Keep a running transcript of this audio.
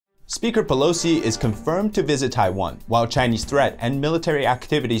Speaker Pelosi is confirmed to visit Taiwan, while Chinese threat and military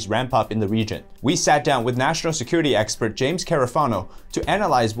activities ramp up in the region. We sat down with national security expert James Carafano to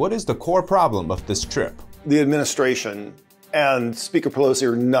analyze what is the core problem of this trip. The administration and Speaker Pelosi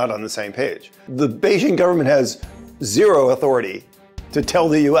are not on the same page. The Beijing government has zero authority to tell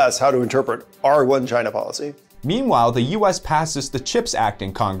the U.S. how to interpret our one China policy. Meanwhile, the U.S. passes the CHIPS Act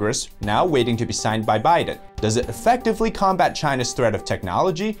in Congress, now waiting to be signed by Biden. Does it effectively combat China's threat of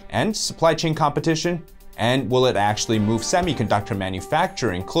technology and supply chain competition? And will it actually move semiconductor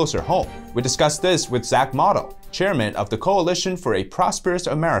manufacturing closer home? We discussed this with Zach Mottl, chairman of the Coalition for a Prosperous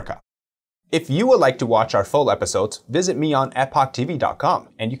America. If you would like to watch our full episodes, visit me on epochtv.com,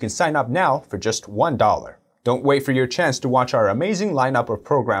 and you can sign up now for just $1. Don't wait for your chance to watch our amazing lineup of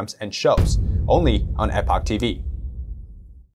programs and shows, only on Epoch TV.